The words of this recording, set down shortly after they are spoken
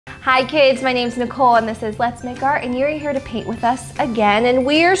Hi kids, my name's Nicole and this is Let's Make Art and you're here to paint with us again. And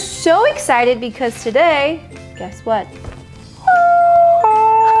we are so excited because today, guess what?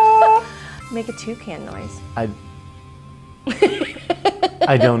 Make a toucan noise.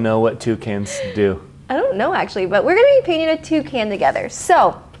 I don't know what toucans do. I don't know actually, but we're gonna be painting a toucan together.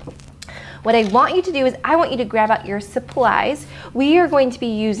 So, what I want you to do is I want you to grab out your supplies. We are going to be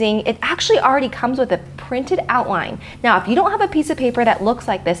using, it actually already comes with a printed outline. Now, if you don't have a piece of paper that looks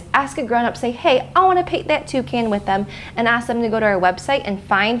like this, ask a grown-up, say, hey, I wanna paint that toucan with them, and ask them to go to our website and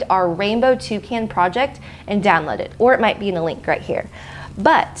find our Rainbow Toucan project and download it. Or it might be in a link right here.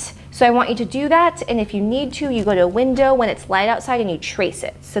 So I want you to do that, and if you need to, you go to a window when it's light outside and you trace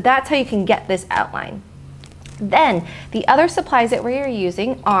it. So that's how you can get this outline. Then, the other supplies that we're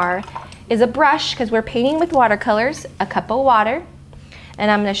using is a brush, because we're painting with watercolors, a cup of water,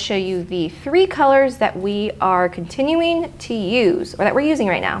 and I'm going to show you the 3 colors that we are continuing to use, or that we're using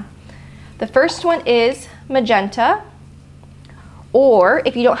right now. The first one is magenta, or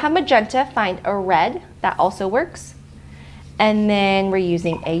if you don't have magenta, find a red, that also works. And then we're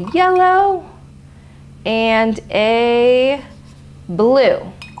using a yellow and a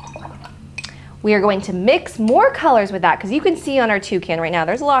blue. We are going to mix more colors with that because you can see on our toucan right now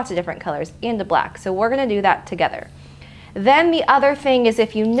there's lots of different colors and a black. So we're going to do that together. Then the other thing is,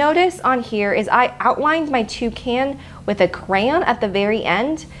 if you notice on here, is I outlined my toucan with a crayon at the very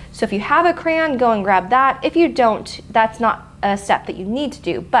end. So if you have a crayon, go and grab that. If you don't, that's not a step that you need to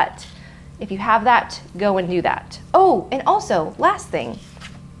do. But if you have that, go and do that. Oh, and also, last thing.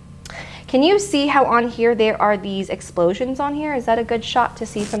 Can you see how on here there are these explosions on here? Is that a good shot to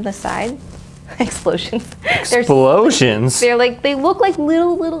see from the side? Explosions. Explosions? They're like, they look like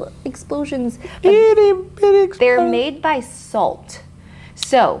little explosions. They're made by salt.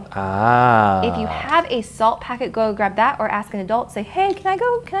 So, if you have a salt packet, go grab that, or ask an adult, say, hey, can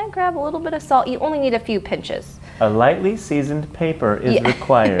I grab a little bit of salt? You only need a few pinches. A lightly seasoned paper is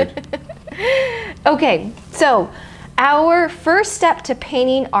required. Okay, so our first step to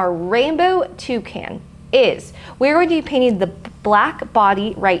painting our rainbow toucan is we're going to be painting the black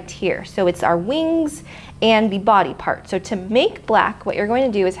body right here. So it's our wings and the body part. So to make black, what you're going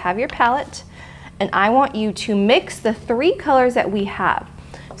to do is have your palette, and I want you to mix the 3 colors that we have.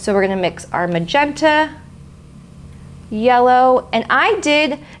 So we're going to mix our magenta, yellow, and I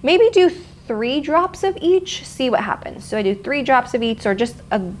did maybe do 3 drops of each, see what happens. So I do 3 drops of each, or just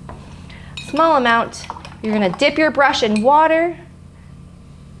a small amount. You're going to dip your brush in water.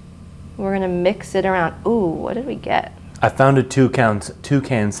 We're going to mix it around. Ooh, what did we get? I found a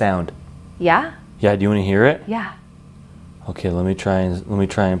toucan sound. Yeah? Yeah, do you want to hear it? Yeah. Okay, let me try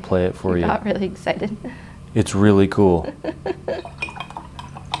and play it for you. I got really excited. It's really cool.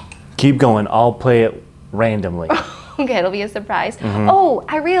 Keep going, I'll play it randomly. Okay, it'll be a surprise. Oh,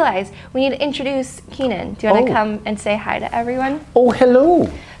 I realized we need to introduce Keenan. Do you want to come and say hi to everyone? Oh,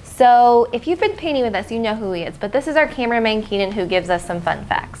 hello. So, if you've been painting with us, you know who he is, but this is our cameraman Keenan, who gives us some fun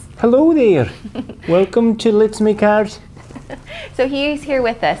facts. Hello there. Welcome to Let's Make Art. So he's here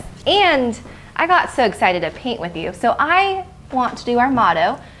with us, and I got so excited to paint with you. So I want to do our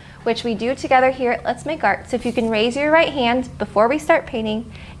motto, which we do together here at Let's Make Art. So if you can raise your right hand before we start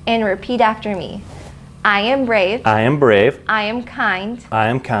painting and repeat after me. I am brave. I am brave. I am kind. I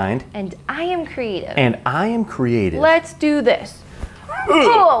am kind. And I am creative. And I am creative. Let's do this.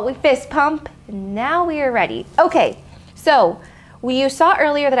 Oh, we fist pump, and now we are ready. Okay, so you saw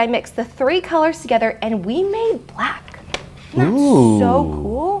earlier that I mixed the 3 colors together and we made black. That's so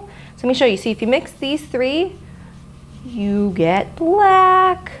cool. So let me show you. See, if you mix these 3, you get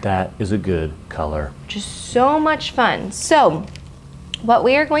black. That is a good color. Just so much fun. So what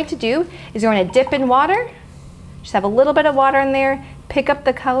we are going to do is we're going to dip in water. Just have a little bit of water in there, pick up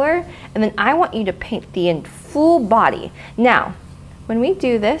the color, and then I want you to paint the full body. Now, when we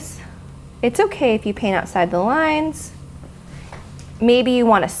do this, it's okay if you paint outside the lines. Maybe you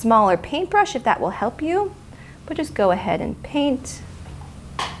want a smaller paintbrush if that will help you, but just go ahead and paint.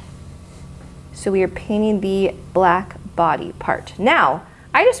 So we are painting the black body part. Now,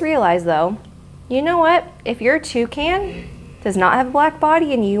 I just realized though, you know what? If your toucan does not have a black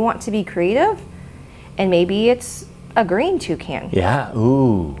body and you want to be creative, and maybe it's a green toucan. Yeah,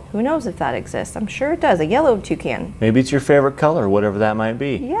 ooh. Who knows if that exists? I'm sure it does, a yellow toucan. Maybe it's your favorite color, whatever that might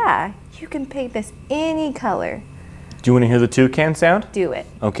be. Yeah, you can paint this any color. Do you want to hear the toucan sound? Do it.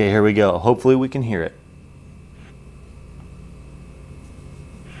 Okay, here we go. Hopefully we can hear it.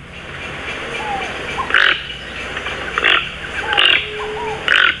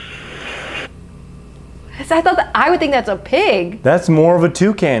 I would think that's a pig. That's more of a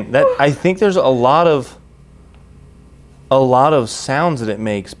toucan. I think there's a lot of a lot of sounds that it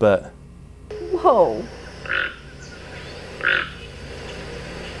makes, but... Whoa.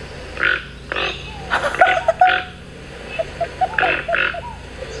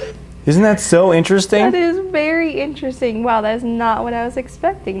 Isn't that so interesting? That is very interesting. Wow, that is not what I was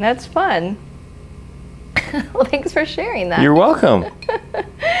expecting. That's fun. Well, thanks for sharing that. You're welcome.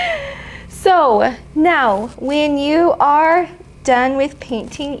 So now, when you are done with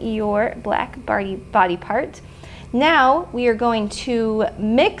painting your black body part, now we are going to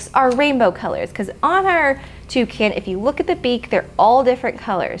mix our rainbow colors, because on our toucan, if you look at the beak, they're all different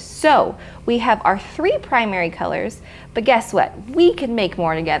colors. So we have our 3 primary colors, but guess what? We can make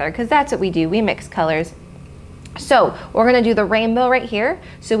more together, because that's what we do. We mix colors. So we're going to do the rainbow right here.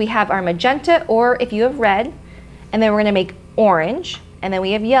 So we have our magenta, or if you have red, and then we're going to make orange, and then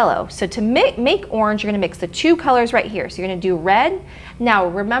we have yellow. So to make orange, you're going to mix the 2 colors right here. So you're going to do red. Now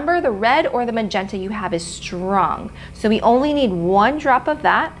remember, the red or the magenta you have is strong. So we only need 1 drop of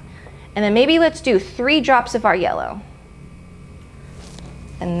that. And then maybe let's do 3 drops of our yellow.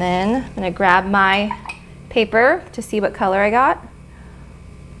 And then I'm going to grab my paper to see what color I got.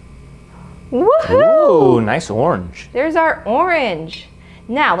 Woohoo! Ooh, nice orange. There's our orange.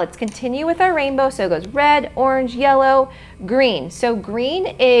 Now let's continue with our rainbow. So it goes red, orange, yellow, green. So green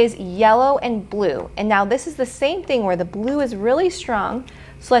is yellow and blue. And now this is the same thing where the blue is really strong.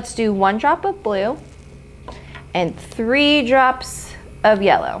 So let's do 1 drop of blue and 3 drops of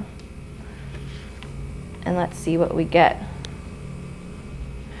yellow. And let's see what we get.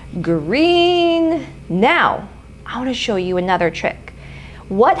 Green. Now, I want to show you another trick.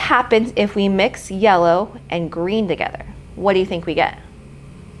 What happens if we mix yellow and green together? What do you think we get?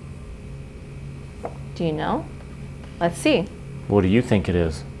 Do you know? Let's see. What do you think it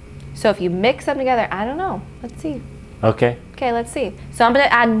is? So if you mix them together, I don't know. Let's see. Okay. Okay, let's see. So I'm going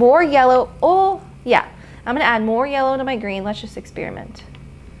to add more yellow. Oh, yeah. I'm going to add more yellow to my green. Let's just experiment.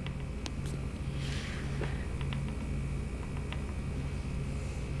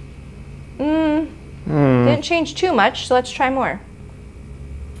 Didn't change too much, so let's try more.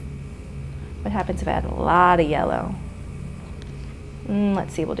 What happens if I add a lot of yellow?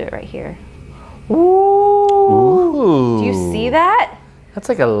 Let's see, we'll do it right here. Ooh. Do you see that? That's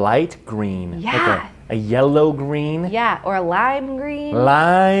like a light green. Yeah. Like a yellow green. Yeah, or a lime green.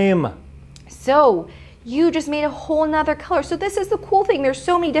 Lime. So you just made a whole nother color. So this is the cool thing. There's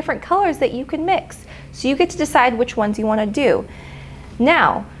so many different colors that you can mix. So you get to decide which ones you want to do.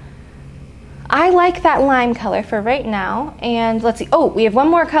 Now, I like that lime color for right now. And let's see. Oh, we have one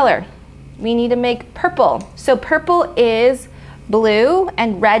more color. We need to make purple. So purple is blue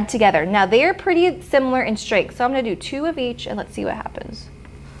and red together. Now they're pretty similar in strength. So I'm going to do 2 of each and let's see what happens.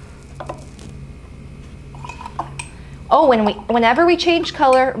 Oh, whenever we change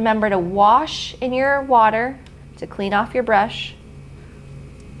color, remember to wash in your water to clean off your brush.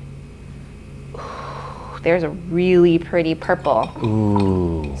 There's a really pretty purple.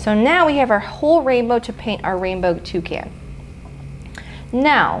 Ooh. So now we have our whole rainbow to paint our rainbow toucan.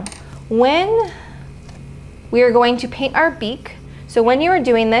 Now, when we are going to paint our beak, so when you are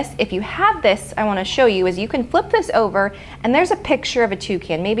doing this, if you have this, I want to show you, is you can flip this over and there's a picture of a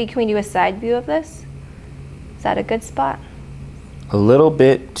toucan. Maybe can we do a side view of this? Is that a good spot? A little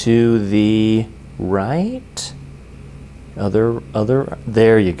bit to the right.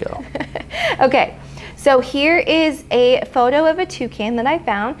 There you go. Okay. So here is a photo of a toucan that I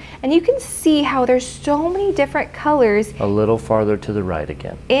found, and you can see how there's so many different colors. A little farther to the right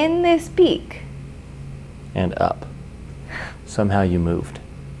again. In this beak. And up. Somehow you moved.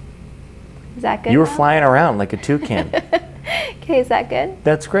 Is that good? You were now? flying around like a toucan. Okay, is that good?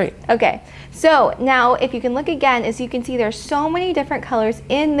 That's great. Okay, so now if you can look again, as you can see there's so many different colors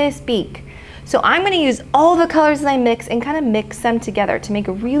in this beak. So I'm going to use all the colors that I mix and kind of mix them together to make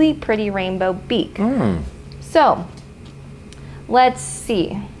a really pretty rainbow beak. So let's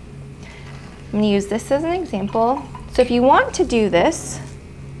see. I'm going to use this as an example. So if you want to do this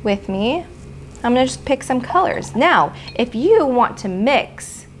with me, I'm going to just pick some colors. Now, if you want to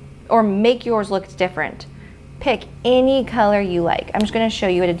mix or make yours look different, pick any color you like. I'm just going to show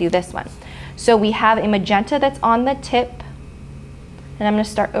you how to do this one. So we have a magenta that's on the tip, and I'm going to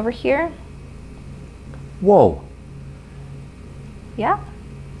start over here. Whoa. Yeah?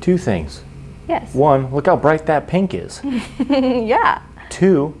 2 things. Yes. 1, look how bright that pink is. Yeah.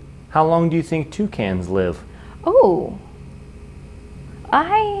 2, how long do you think toucans live? Oh,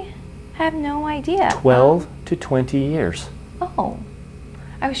 I have no idea. 12 to 20 years. Oh,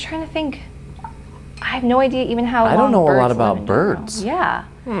 I was trying to think. I have no idea even how long I don't know a lot birds live about in birds. general.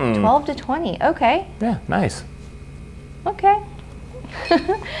 Yeah, 12 to 20, okay. Yeah, nice. Okay.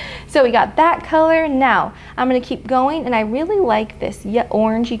 So we got that color. Now I'm gonna keep going, and I really like this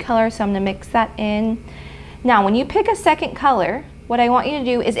orangey color, so I'm gonna mix that in. Now when you pick a second color, what I want you to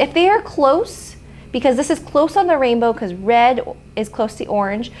do is, if they are close, because this is close on the rainbow because red is close to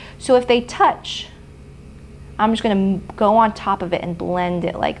orange, so if they touch, I'm just gonna go on top of it and blend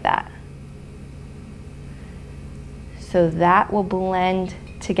it like that. So that will blend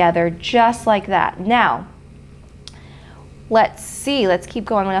together just like that. Now, let's see, let's keep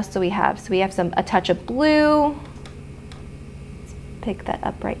going. What else do we have? So we have a touch of blue. Let's pick that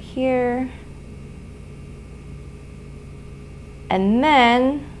up right here. And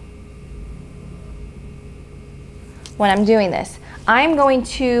then, when I'm doing this, I'm going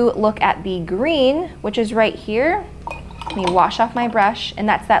to look at the green, which is right here. Let me wash off my brush, and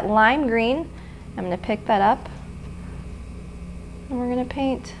that's that lime green. I'm gonna pick that up, and we're gonna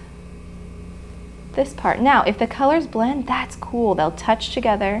paint this part. Now, if the colors blend, that's cool. They'll touch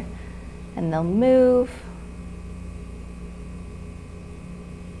together, and they'll move.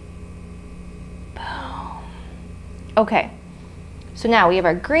 Boom. Okay, so now we have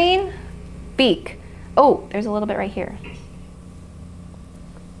our green beak. Oh, there's a little bit right here.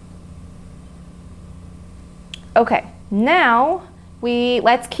 Okay, now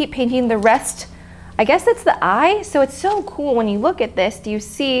let's keep painting the rest. I guess that's the eye. So it's so cool when you look at this. Do you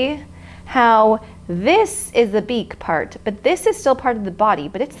see how this is the beak part, but this is still part of the body,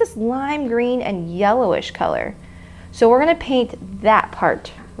 but it's this lime green and yellowish color. So we're gonna paint that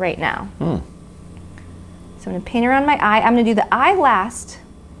part right now. So I'm gonna paint around my eye. I'm gonna do the eye last.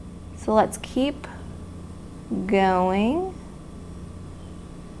 So let's keep going.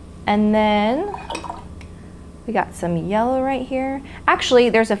 And then we got some yellow right here. Actually,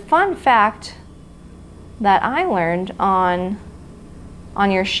 there's a fun fact that I learned on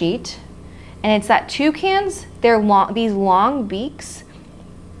your sheet, and it's that toucans, these long beaks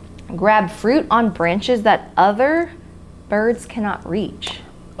grab fruit on branches that other birds cannot reach.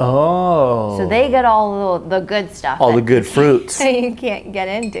 Oh. So they get all the good stuff. All the good fruits. You can't get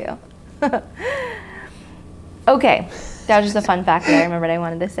into. Okay, that was just a fun fact that I remembered I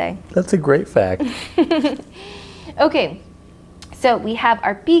wanted to say. That's a great fact. Okay, so we have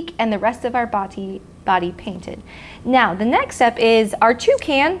our beak and the rest of our body painted. Now, the next step is our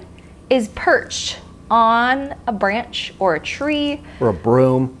toucan is perched on a branch or a tree. Or a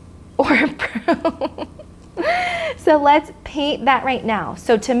broom. Or a broom. So let's paint that right now.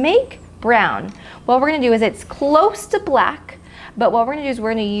 So to make brown, what we're gonna do is, it's close to black, but what we're gonna do is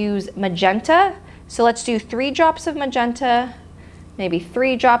we're gonna use magenta. So let's do 3 drops of magenta, maybe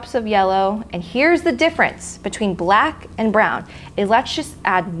 3 drops of yellow. And here's the difference between black and brown, is let's just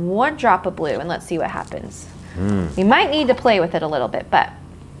add 1 drop of blue and let's see what happens. We might need to play with it a little bit, but.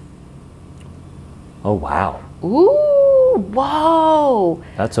 Oh, wow. Ooh, whoa.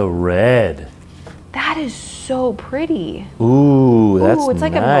 That's a red. That is so pretty. Ooh, that's Ooh, it's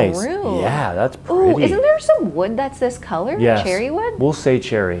like nice. a maroon. Yeah, that's pretty. Ooh, isn't there some wood that's this color? Yes. Cherry wood? We'll say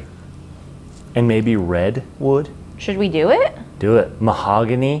cherry. And maybe red wood? Should we do it? Do it.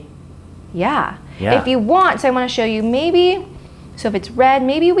 Mahogany? Yeah. Yeah. If you want, so I want to show you maybe, so if it's red,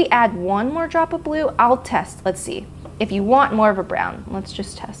 maybe we add 1 more drop of blue. I'll test. Let's see. If you want more of a brown, let's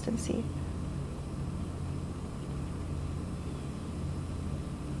just test and see.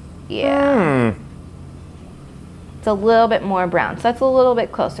 Yeah. It's a little bit more brown, so that's a little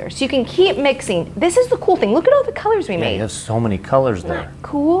bit closer. So you can keep mixing. This is the cool thing. Look at all the colors we made. You have so many colors there. Isn't that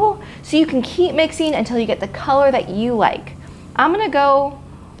cool? So you can keep mixing until you get the color that you like. I'm gonna go,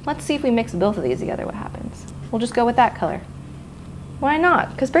 let's see if we mix both of these together, what happens. We'll just go with that color. Why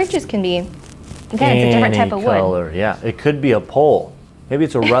not? Because branches can be, again, it's a different type of wood. Color, yeah. It could be a pole. Maybe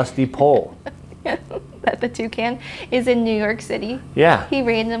it's a rusty pole. That the toucan is in New York City. Yeah. He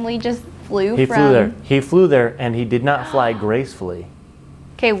randomly just flew He flew there. He flew there, and he did not fly gracefully.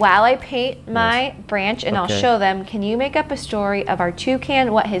 Okay, while I paint my branch, and I'll show them, can you make up a story of our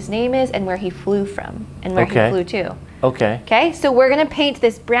toucan, what his name is, and where he flew from, and where he flew to? Okay. Okay, so we're gonna paint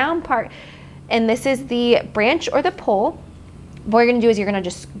this brown part, and this is the branch or the pole. What you're gonna do is you're gonna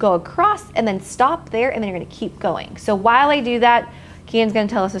just go across and then stop there, and then you're gonna keep going. So while I do that, Kian's gonna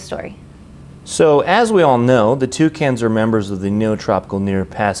tell us a story. So, as we all know, the toucans are members of the neotropical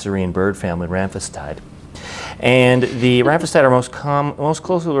near-passerine bird family, Ramphistide. And the Ramphistide are most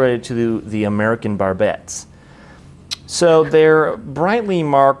closely related to the American barbettes. So they're brightly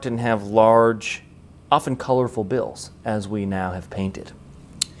marked and have large, often colorful bills, as we now have painted.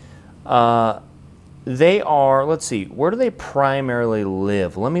 They are, let's see, where do they primarily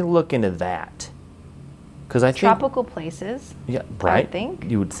live? Let me look into that. Because I think tropical places. Yeah, right. I think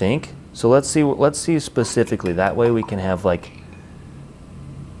you would think. So let's see specifically. That way we can have like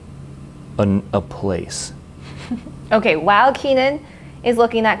a place. Okay, while Keenan is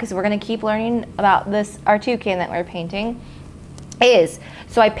looking at, because we're going to keep learning about this, our toucan that we're painting,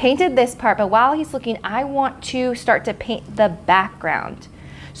 so I painted this part, but while he's looking, I want to start to paint the background.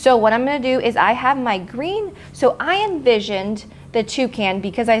 So what I'm going to do is I have my green, so I envisioned the toucan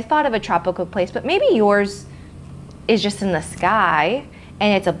because I thought of a tropical place, but maybe yours is just in the sky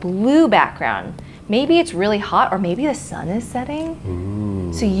and it's a blue background. Maybe it's really hot, or maybe the sun is setting.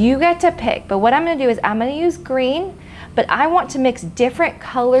 Ooh. So you get to pick, but what I'm going to do is I'm going to use green, but I want to mix different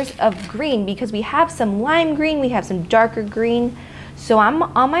colors of green because we have some lime green, we have some darker green. So I'm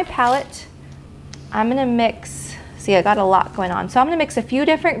on my palette, I'm going to mix, see, I got a lot going on. So I'm going to mix a few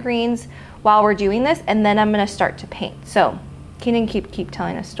different greens while we're doing this, and then I'm going to start to paint. So Keenan, keep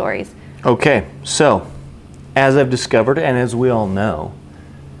telling us stories. Okay, so as I've discovered, and as we all know,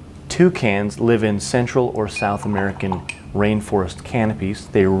 toucans live in Central or South American rainforest canopies.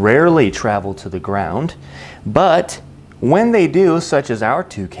 They rarely travel to the ground, but when they do, such as our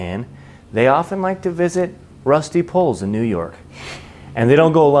toucan, they often like to visit rusty poles in New York. And they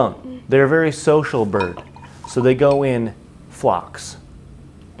don't go alone. They're a very social bird, so they go in flocks.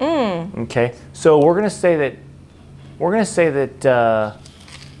 Okay, so we're gonna say that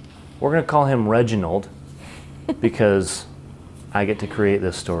we're gonna call him Reginald because I get to create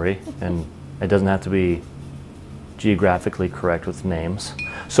this story, and it doesn't have to be geographically correct with names.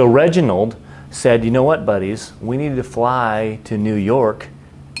 So Reginald said, you know what, buddies, we need to fly to New York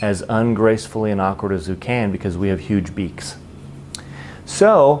as ungracefully and awkward as we can because we have huge beaks.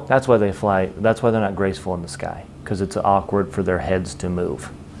 So that's why they fly, that's why they're not graceful in the sky, because it's awkward for their heads to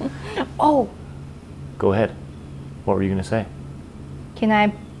move. Oh. Go ahead. What were you going to say? Can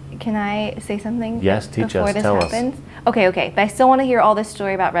I say something? Yes, teach before us, this tell happens? us. Okay, but I still want to hear all this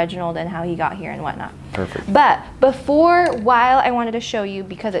story about Reginald and how he got here and whatnot. Perfect. But while I wanted to show you,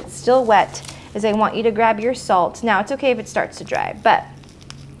 because it's still wet, is I want you to grab your salt. Now, it's okay if it starts to dry, but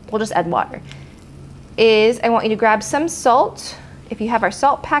we'll just add water. I want you to grab some salt. If you have our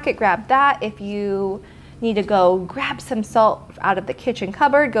salt packet, grab that. If you need to go grab some salt out of the kitchen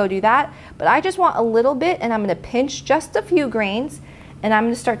cupboard, go do that. But I just want a little bit, and I'm going to pinch just a few grains, and I'm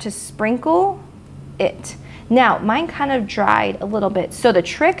going to start to sprinkle it. Now, mine kind of dried a little bit. So the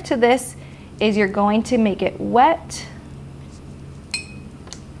trick to this is you're going to make it wet.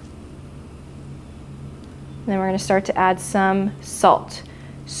 Then we're going to start to add some salt.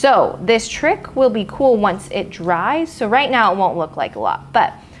 So this trick will be cool once it dries. So right now it won't look like a lot,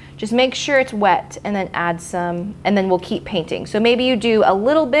 but just make sure it's wet and then add some, and then we'll keep painting. So maybe you do a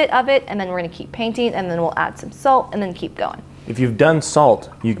little bit of it and then we're going to keep painting, and then we'll add some salt and then keep going. If you've done salt,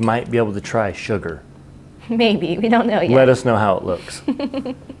 you might be able to try sugar. Maybe, we don't know yet. Let us know how it looks.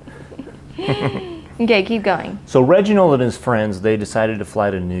 Okay, keep going. So Reginald and his friends, they decided to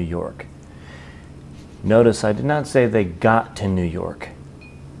fly to New York. Notice I did not say they got to New York.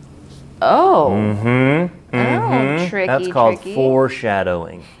 Oh. Oh, tricky. That's called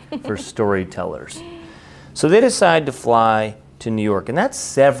foreshadowing for storytellers. So they decide to fly to New York, and that's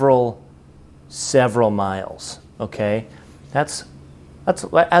several miles, okay? That's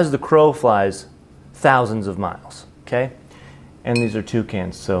as the crow flies, thousands of miles, okay? And these are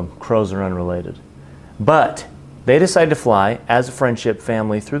toucans, so crows are unrelated. But they decide to fly as a friendship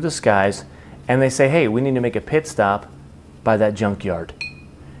family through the skies, and they say, hey, we need to make a pit stop by that junkyard.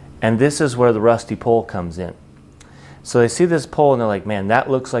 And this is where the rusty pole comes in. So they see this pole and they're like, man, that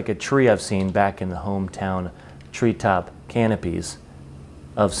looks like a tree I've seen back in the hometown treetop canopies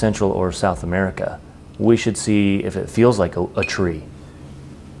of Central or South America. We should see if it feels like a tree.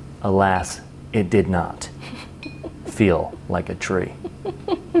 Alas, it did not feel like a tree.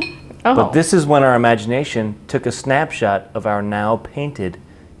 Oh. But this is when our imagination took a snapshot of our now painted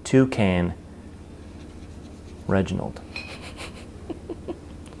toucan, Reginald.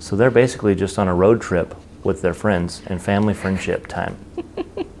 So they're basically just on a road trip with their friends and family friendship time.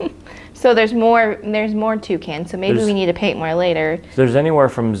 So there's more toucans, so maybe we need to paint more later. There's anywhere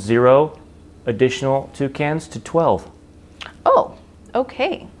from 0 additional toucans to 12. Oh,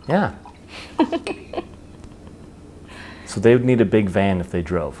 okay. Yeah. So they would need a big van if they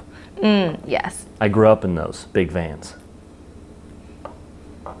drove. Yes. I grew up in those big vans.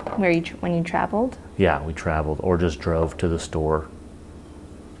 When you traveled? Yeah, we traveled or just drove to the store.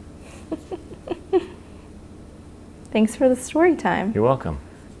 Thanks for the story time. You're welcome.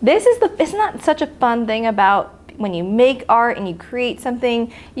 Isn't that such a fun thing about when you make art and you create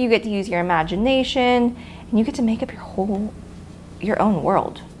something, you get to use your imagination and you get to make up your own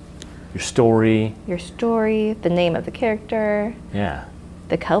world. Your story. Your story, the name of the character. Yeah.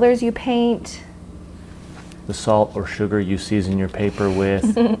 The colors you paint. The salt or sugar you season your paper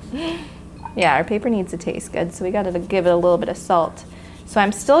with. Yeah, our paper needs to taste good, so we got to give it a little bit of salt. So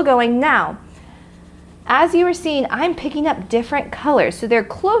I'm still going now. As you were seeing, I'm picking up different colors. So they're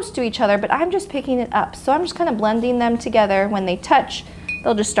close to each other, but I'm just picking it up. So I'm just kind of blending them together. When they touch,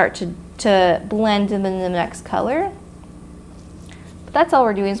 they'll just start to blend in the next color. But that's all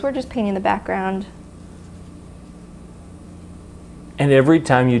we're doing, is we're just painting the background. And every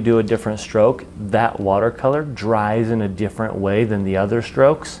time you do a different stroke, that watercolor dries in a different way than the other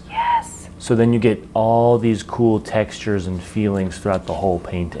strokes. Yes. So then you get all these cool textures and feelings throughout the whole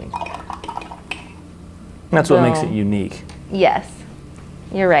painting. And that's what makes it unique. Yes,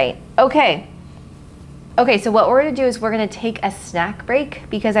 you're right. Okay. Okay, so what we're gonna do is we're gonna take a snack break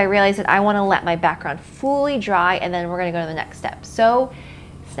because I realized that I wanna let my background fully dry and then we're gonna go to the next step. So,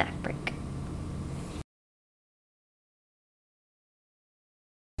 snack break.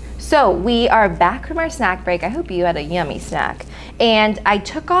 So we are back from our snack break. I hope you had a yummy snack. And I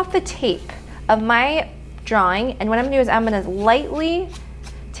took off the tape of my drawing, and what I'm gonna do is I'm gonna lightly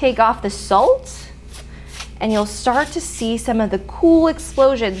take off the salt, and you'll start to see some of the cool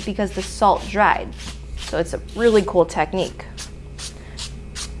explosions because the salt dried. So it's a really cool technique.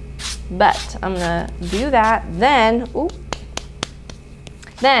 But I'm gonna do that, then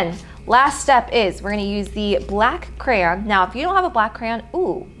last step is we're gonna use the black crayon. Now, if you don't have a black crayon,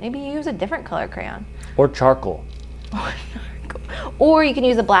 maybe you use a different color crayon. Or charcoal. Or you can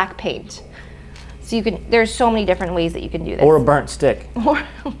use a black paint. So you can, there's so many different ways that you can do this. Or a burnt stick.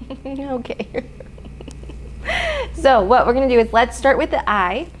 Okay. So what we're gonna do is let's start with the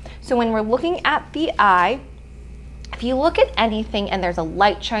eye. So when we're looking at the eye, if you look at anything and there's a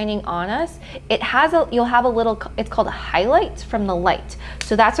light shining on us, you'll have a little, it's called a highlight from the light.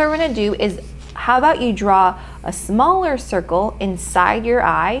 So that's what we're gonna do is, how about you draw a smaller circle inside your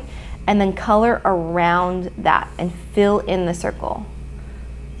eye and then color around that and fill in the circle.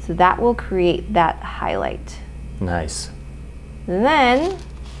 So that will create that highlight. Nice. Then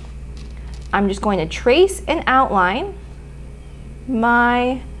I'm just going to trace and outline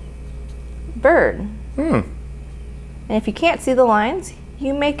my bird. And if you can't see the lines,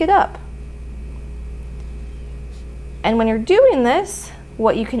 you make it up. And when you're doing this,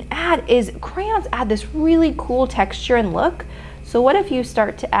 what you can add is crayons add this really cool texture and look. So what if you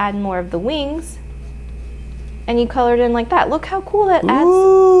start to add more of the wings and you colored in like that? Look how cool that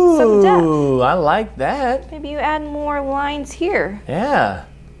adds some depth. Ooh, I like that. Maybe you add more lines here. Yeah.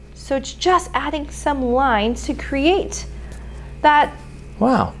 So it's just adding some lines to create that,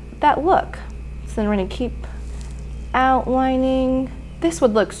 that look. So then we're gonna keep outlining. This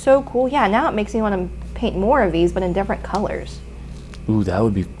would look so cool. Yeah, now it makes me want to paint more of these, but in different colors. Ooh, that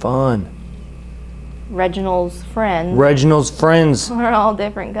would be fun. Reginald's friends. Reginald's friends. Are all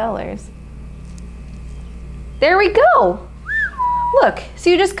different colors. There we go. Look, so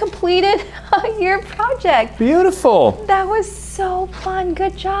you just completed your project. Beautiful. That was so fun.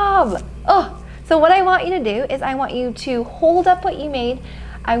 Good job. Oh, so what I want you to do is I want you to hold up what you made.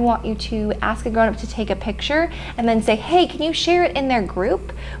 I want you to ask a grown-up to take a picture and then say, hey, can you share it in their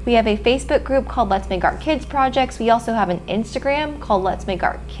group? We have a Facebook group called Let's Make Art Kids Projects. We also have an Instagram called Let's Make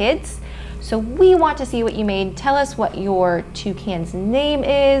Art Kids. So we want to see what you made. Tell us what your toucan's name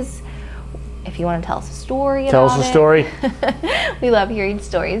is. If you want to tell us a story about it. Tell us a story. We love hearing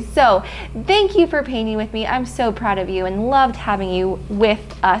stories. So thank you for painting with me. I'm so proud of you and loved having you with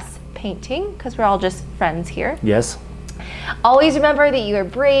us painting because we're all just friends here. Yes. Always remember that you are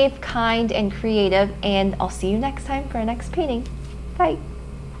brave, kind, and creative, and I'll see you next time for our next painting. Bye.